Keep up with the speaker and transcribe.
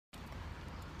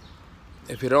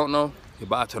If you don't know, you're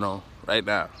about to know right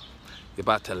now. You're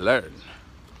about to learn.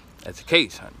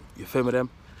 Education. You feel me, them?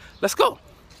 Let's go.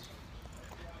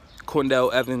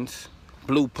 Quindell Evans,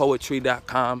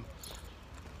 bluepoetry.com.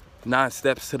 9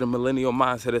 Steps to the Millennial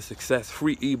Mindset of Success.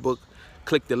 Free ebook.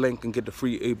 Click the link and get the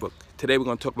free ebook. Today we're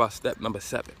going to talk about step number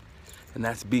 7. And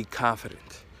that's be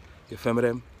confident. You feel me,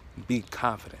 them? Be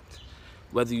confident.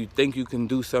 Whether you think you can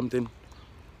do something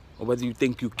or whether you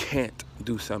think you can't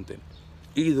do something.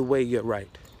 Either way, you're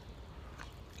right.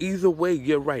 Either way,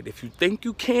 you're right. If you think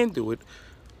you can do it,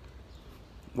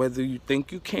 whether you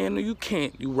think you can or you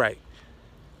can't, you're right.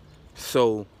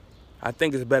 So I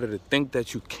think it's better to think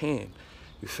that you can.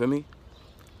 You feel me?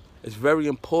 It's very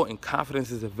important.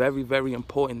 Confidence is a very, very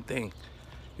important thing.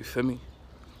 You feel me?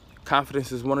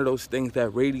 Confidence is one of those things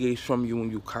that radiates from you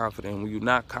when you're confident. When you're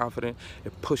not confident,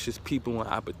 it pushes people and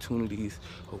opportunities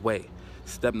away.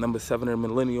 Step number 7 in the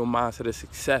millennial mindset of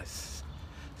success.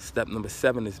 Step number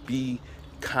 7 is be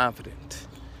confident.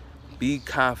 Be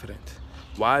confident.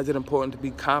 Why is it important to be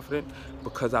confident?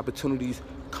 Because opportunities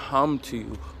come to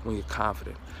you when you're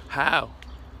confident. How?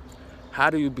 How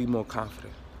do you be more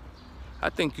confident? I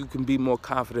think you can be more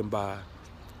confident by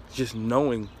just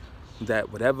knowing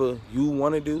that whatever you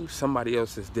want to do, somebody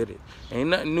else has did it.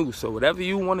 Ain't nothing new. So whatever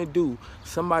you want to do,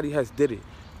 somebody has did it.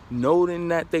 Knowing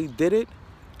that they did it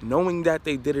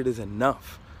is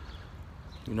enough.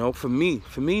 You know, for me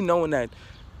knowing that,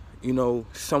 you know,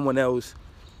 someone else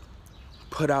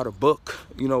put out a book,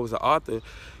 you know, as an author,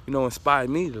 you know, inspired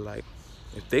me to, like,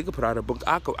 if they could put out a book,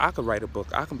 I could write a book.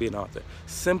 I can be an author.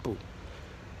 Simple.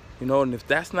 You know, and if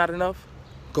that's not enough,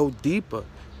 go deeper.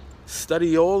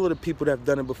 Study all of the people that have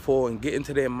done it before and get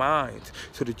into their minds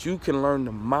so that you can learn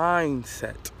the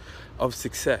mindset of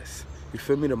success. You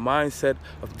feel me? The mindset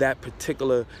of that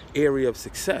particular area of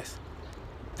success.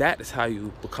 That is how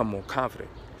you become more confident.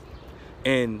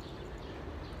 And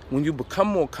when you become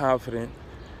more confident,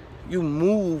 you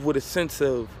move with a sense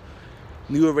of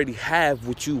you already have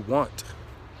what you want.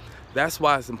 That's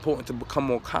why it's important to become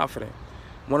more confident.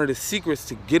 One of the secrets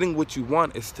to getting what you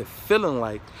want is to feeling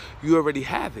like you already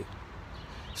have it.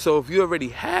 So if you already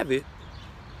have it,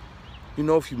 you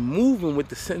know, if you're moving with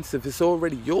the sense of it's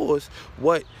already yours,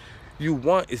 what you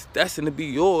want is destined to be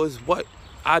yours, what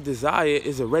I desire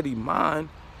is already mine,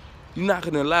 you're not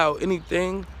going to allow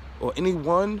anything or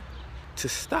anyone to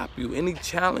stop you, any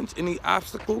challenge, any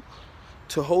obstacle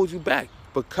to hold you back,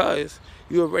 because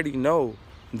you already know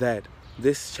that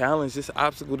this challenge, this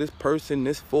obstacle, this person,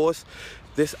 this force,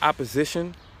 this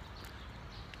opposition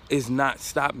is not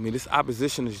stopping me. This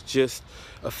opposition is just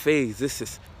a phase. This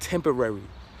is temporary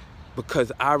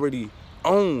because I already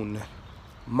own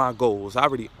my goals. I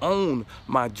already own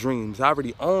my dreams. I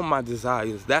already own my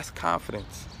desires. That's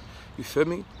confidence. You feel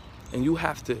me? And you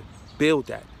have to build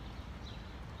that.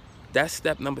 That's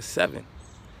step number 7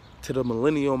 to the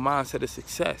millennial mindset of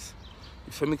success.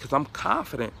 You feel me? Because I'm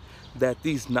confident that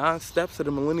these 9 steps of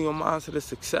the millennial mindset of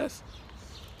success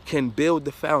can build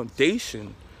the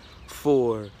foundation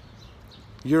for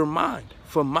your mind,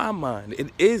 for my mind. It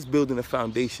is building a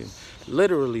foundation,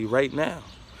 literally right now.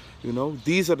 You know,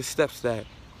 these are the steps that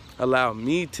allow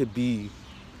me to be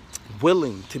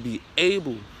willing, to be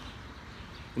able,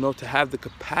 you know, to have the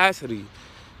capacity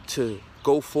to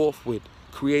go forth with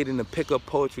creating a pickup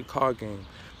poetry card game,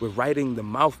 with writing the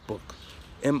Mouth Book.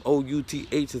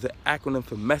 MOUTH is an acronym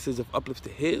for Message of Uplift to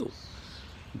Heal.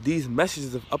 These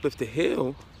messages of Uplift to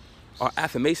Heal are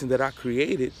affirmations that I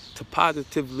created to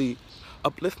positively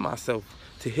uplift myself,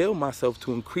 to heal myself,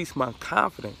 to increase my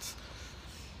confidence.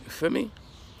 You feel me?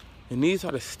 And these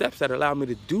are the steps that allow me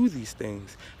to do these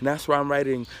things. And that's why I'm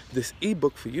writing this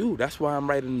ebook for you. That's why I'm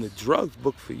writing the drugs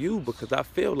book for you, because I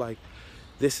feel like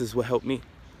this is what helped me.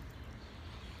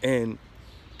 And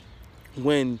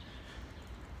when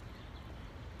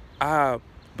I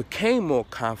became more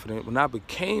confident, when I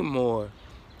became more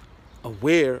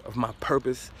aware of my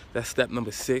purpose, that's step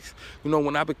number 6. You know,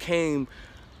 when I became,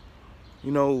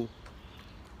 you know,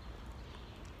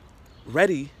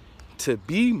 ready to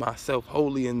be myself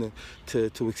wholly and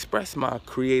to express my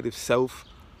creative self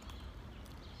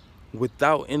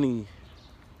without any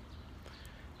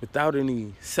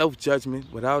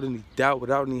self-judgment, without any doubt,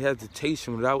 without any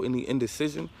hesitation, without any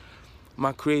indecision,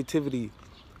 my creativity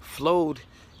flowed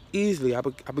easily. I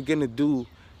began to do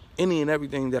any and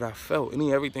everything that I felt,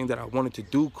 everything that I wanted to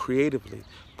do creatively,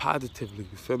 positively,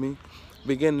 you feel me?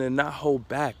 Begin to not hold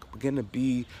back, begin to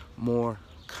be more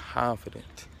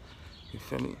confident, you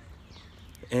feel me?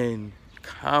 And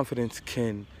confidence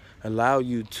can allow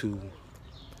you to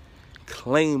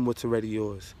claim what's already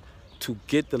yours, to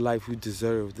get the life you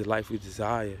deserve, the life you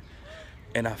desire.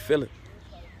 And I feel it.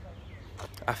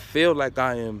 I feel like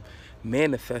I am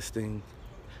manifesting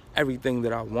everything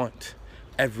that I want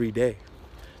every day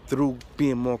through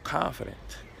being more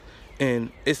confident.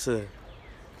 And it's a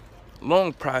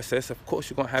long process. Of course,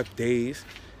 you're going to have days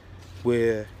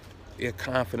where your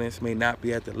confidence may not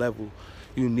be at the level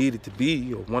you need it to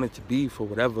be or want it to be for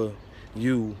whatever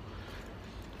you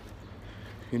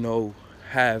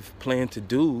have planned to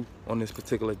do on this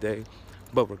particular day.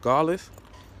 But regardless,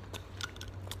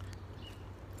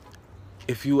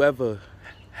 if you ever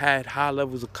had high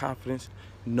levels of confidence,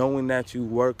 knowing that you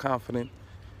were confident,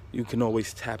 you can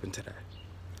always tap into that.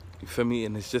 You feel me?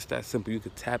 And it's just that simple. You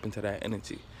could tap into that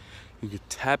energy. You could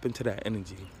tap into that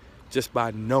energy just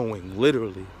by knowing,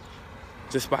 literally,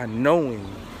 just by knowing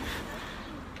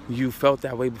you felt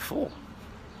that way before.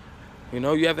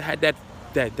 You ever had that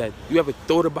you ever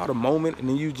thought about a moment and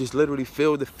then you just literally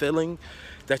feel the feeling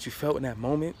that you felt in that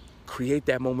moment? Create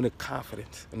that moment of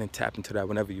confidence and then tap into that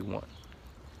whenever you want.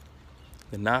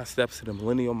 The 9 Steps to the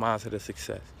Millennial Mindset of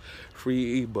Success.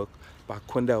 Free ebook by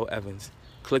Quindell Evans.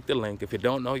 Click the link. If you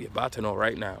don't know, you're about to know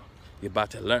right now. You're about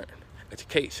to learn.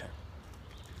 Education.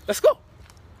 Let's go.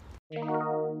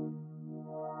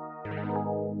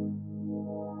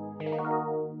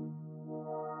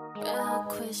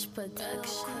 Quish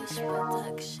Production.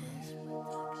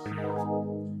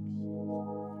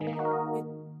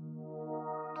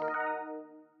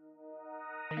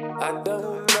 I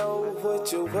don't know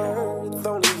what you're worth,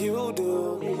 only you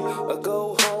do. I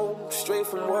go home straight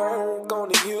from work,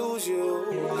 only use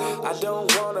you. I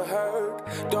don't wanna hurt,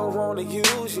 don't wanna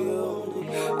use you.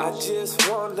 I just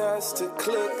want us to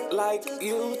click like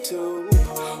YouTube.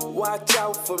 Watch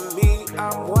out for me,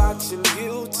 I'm watching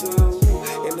you too.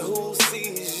 And who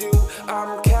sees you,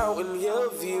 I'm counting your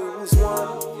views.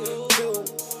 1, 2,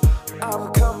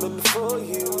 I'm coming for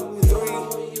you.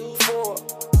 3, 4,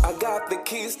 I got the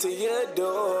keys to your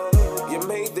door. You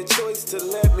made the choice to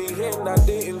let me in, I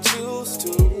didn't choose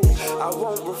to. I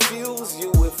won't refuse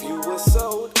you if you were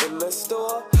sold in the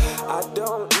store. I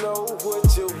don't know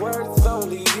what you're worth,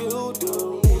 only you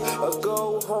do. I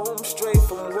go home straight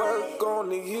from work,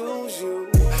 only use you.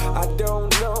 I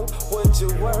don't know what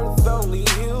you're worth, only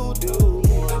you do.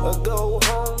 I go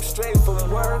home straight from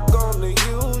work, only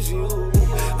use you.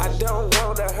 I don't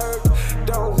wanna hurt,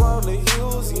 don't wanna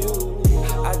use you.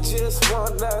 I just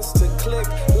want us to click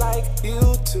like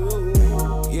YouTube,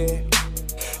 yeah.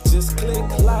 Just click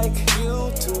like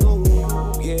YouTube,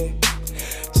 yeah.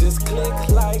 Just click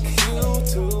like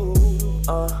YouTube,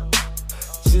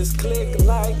 Just click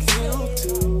like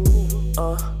YouTube,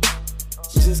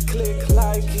 Just click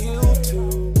like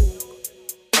YouTube,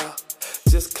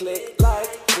 Just click like,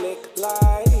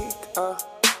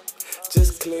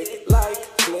 Just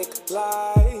click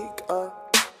like,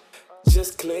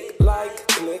 Just click like,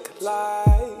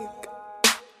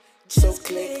 So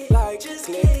click like,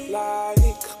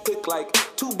 click like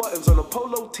 2 buttons on a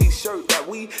polo t-shirt that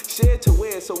we shared to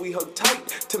wear, so we hug tight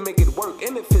to make it work,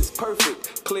 and it fits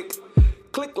perfect. Click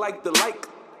like the like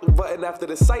button after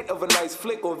the sight of a nice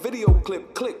flick or video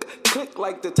clip. Click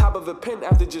like the top of a pen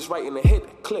after just writing a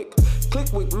hit. Click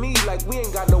with me like we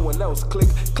ain't got no one else. Click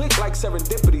like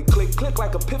serendipity. Click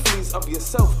like epiphanies of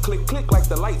yourself. Click like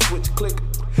the light switch. Click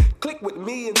with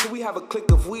me until we have a click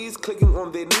of weeds clicking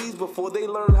on their knees before they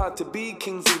learn how to be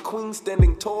kings and queens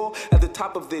standing tall at the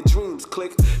top of their dreams.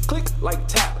 Click like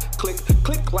tap. Click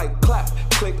like clap.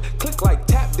 Click like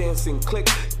tap dancing. Click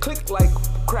like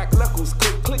crack knuckles.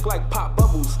 Click like pop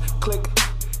bubbles. Click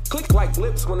like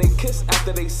lips when they kiss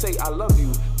after they say I love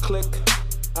you. Click.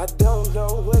 I don't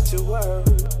know what you're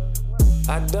worth.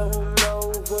 I don't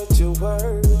know what you're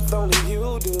worth, only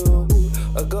you do.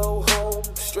 I go home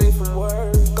straight from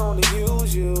work, only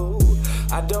use you.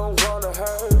 I don't wanna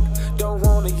hurt, don't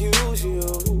wanna use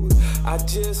you. I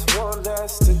just want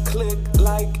us to click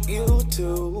like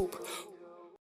YouTube.